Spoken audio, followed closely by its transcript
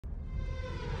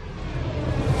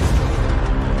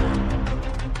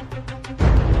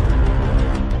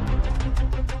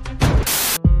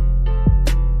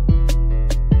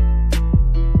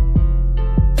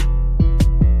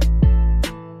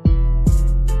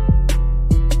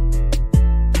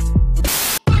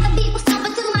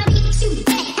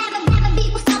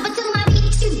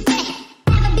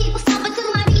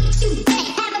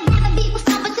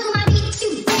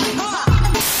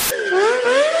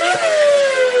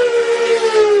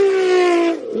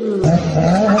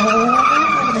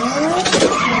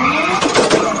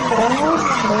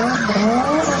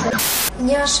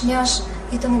шмяш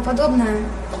и тому подобное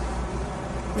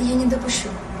я не допущу.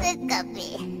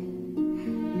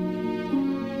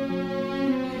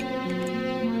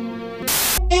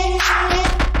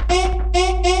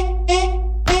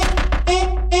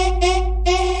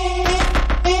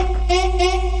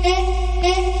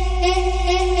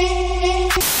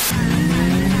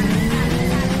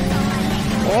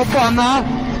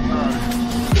 Опа-на!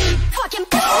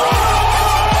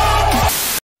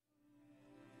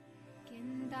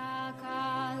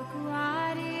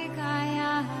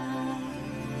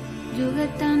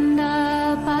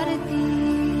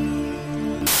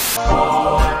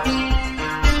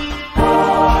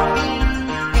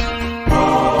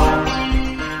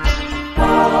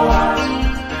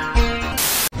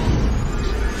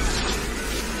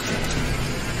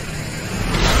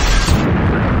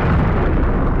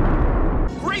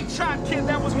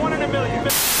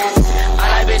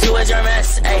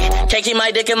 Can't keep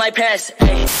my dick in my pants.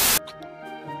 Ay.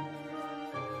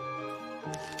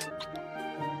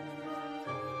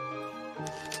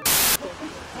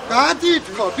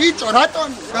 გადითქო ბიჭო რატომ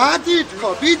გადითქო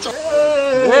ბიჭო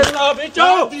ელა ბიჭო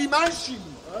გადი მაში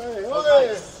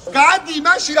გადი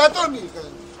მაში რატომ იღე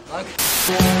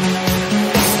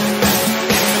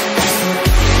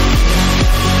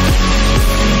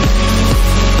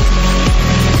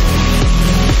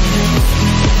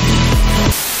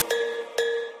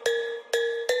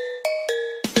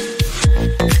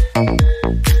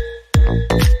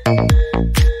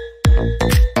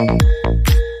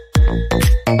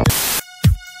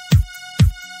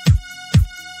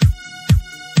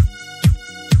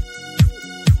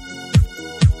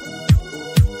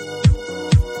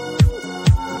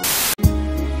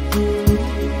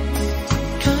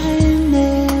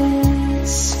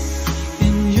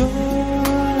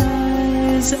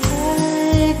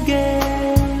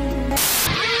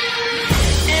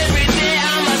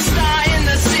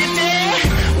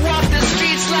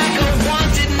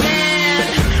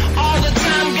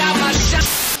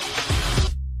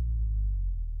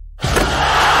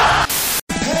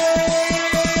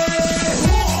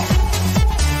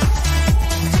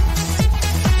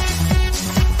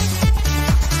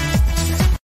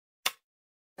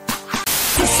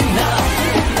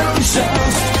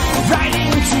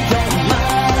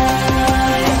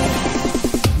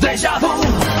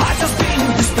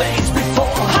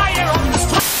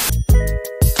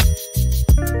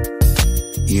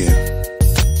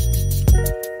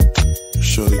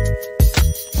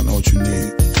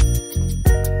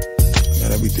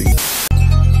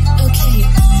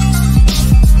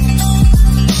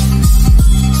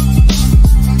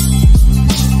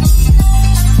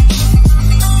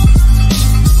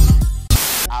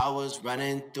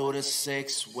Running through the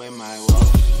six with my walk.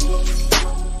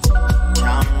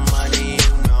 Count money,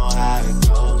 you know how it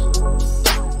goes.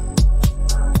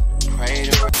 Pray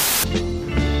to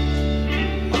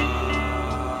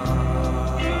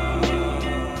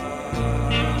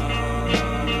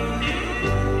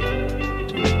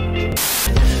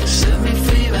set me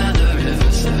free by the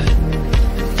riverside.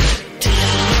 Take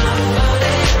my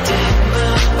body, take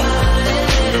my body, take my body,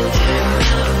 take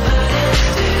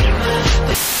my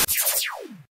body.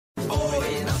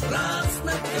 Ой,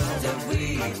 напрасно, Катя, вы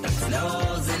так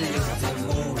слезы льете,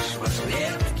 муж ваш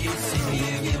редкий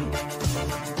семьянин.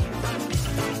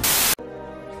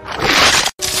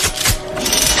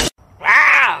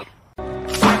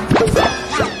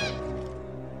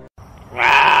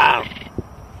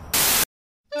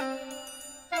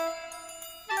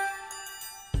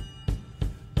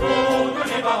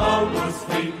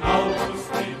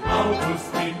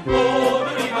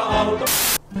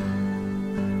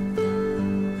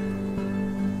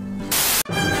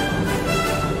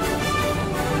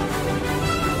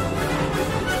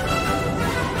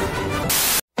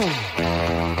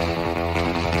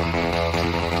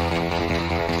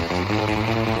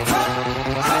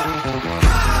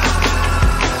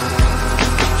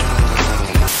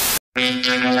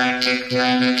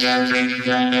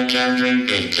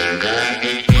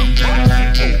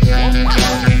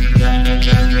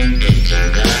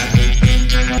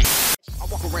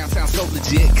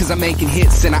 Cause I'm making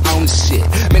hits and I own shit.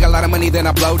 Make a lot of money then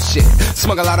I blow shit.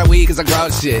 Smoke a lot of weed cause I grow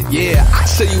shit. Yeah, I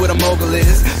show you what a mogul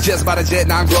is. Just bought a jet,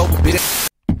 now I'm global, bitch.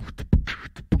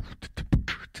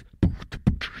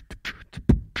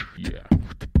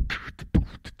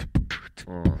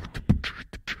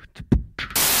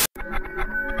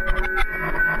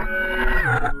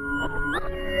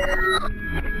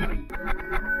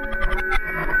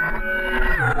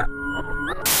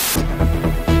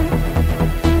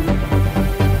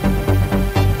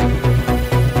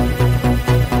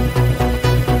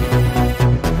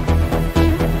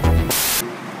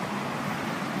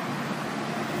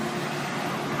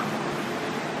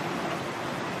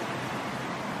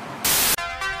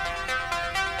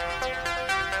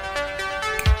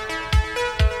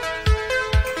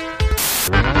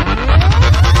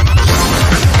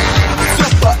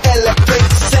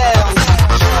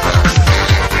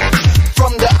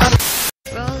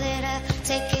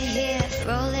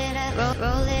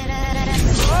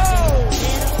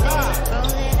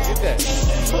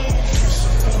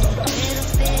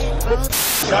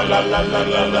 My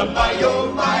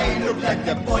oh my, look like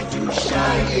the boy too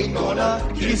shy. Ain't gonna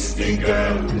kiss the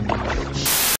girl.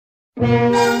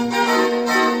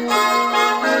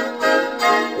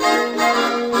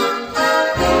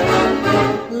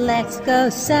 Let's go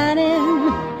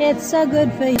sunning, it's so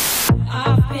good for you.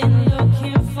 I've been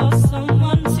looking for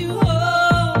someone to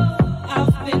hold.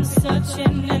 I've been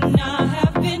searching and I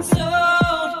have been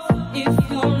told.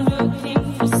 If you're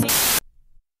looking for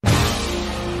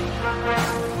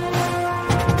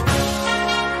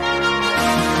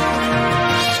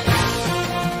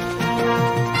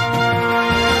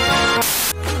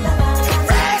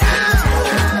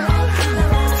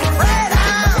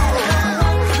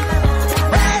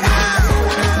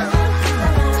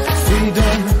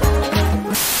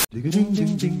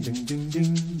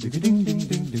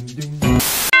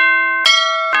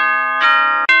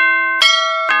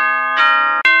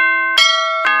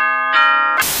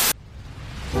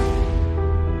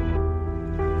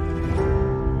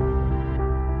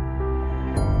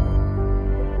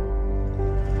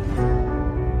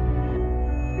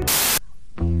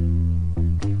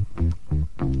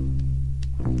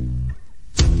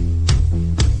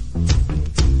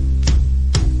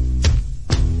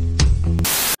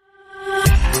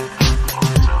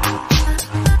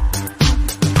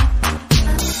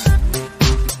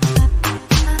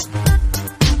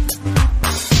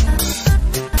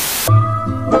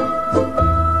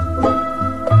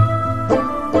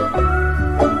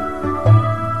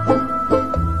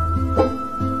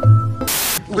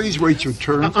Please wait your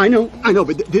turn. I know,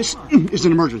 but this is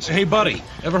an emergency. Hey, buddy,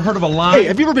 ever heard of a line? Hey,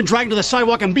 have you ever been dragged to the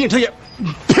sidewalk and until you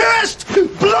pissed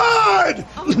blood?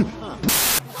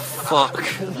 Fuck.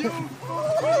 He's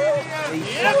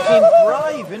fucking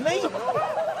brave, isn't he?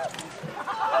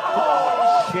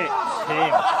 Shit,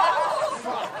 him.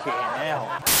 Fucking hell.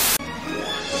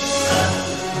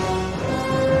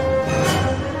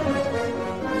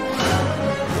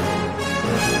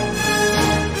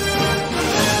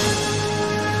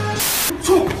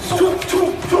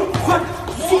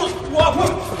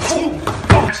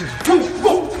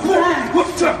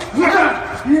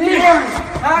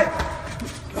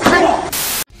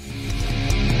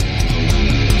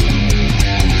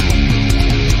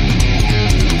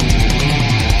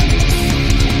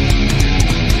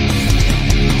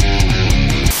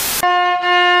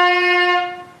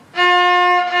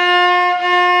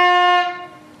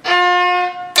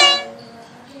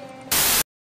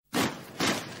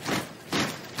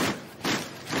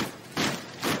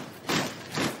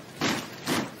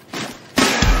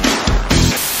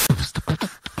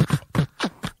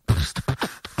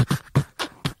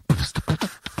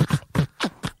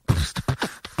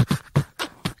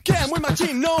 I'm with my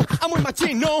team, no, I'm with my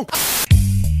team, no.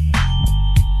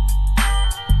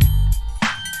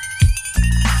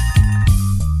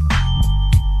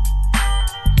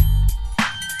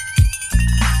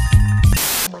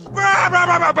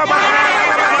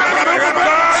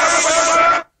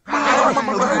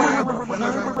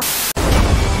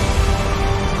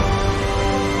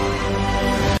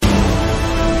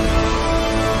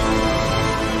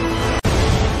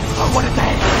 What a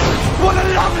day! What a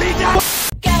lovely day!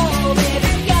 Go,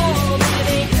 baby, oh,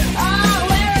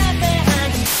 we're right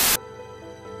behind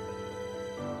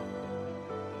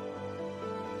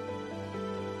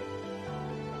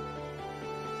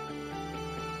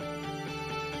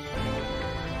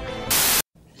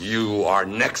you. You are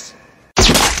next.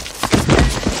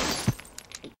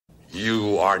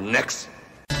 You are next.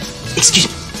 Excuse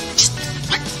me. Just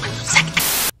one second.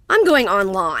 I'm going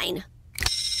online.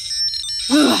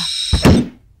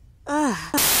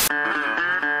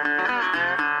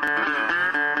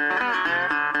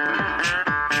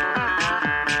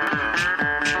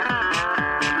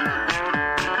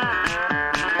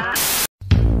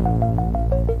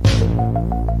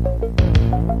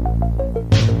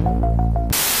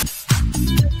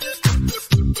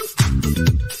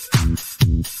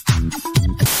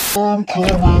 I'm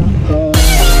coming home.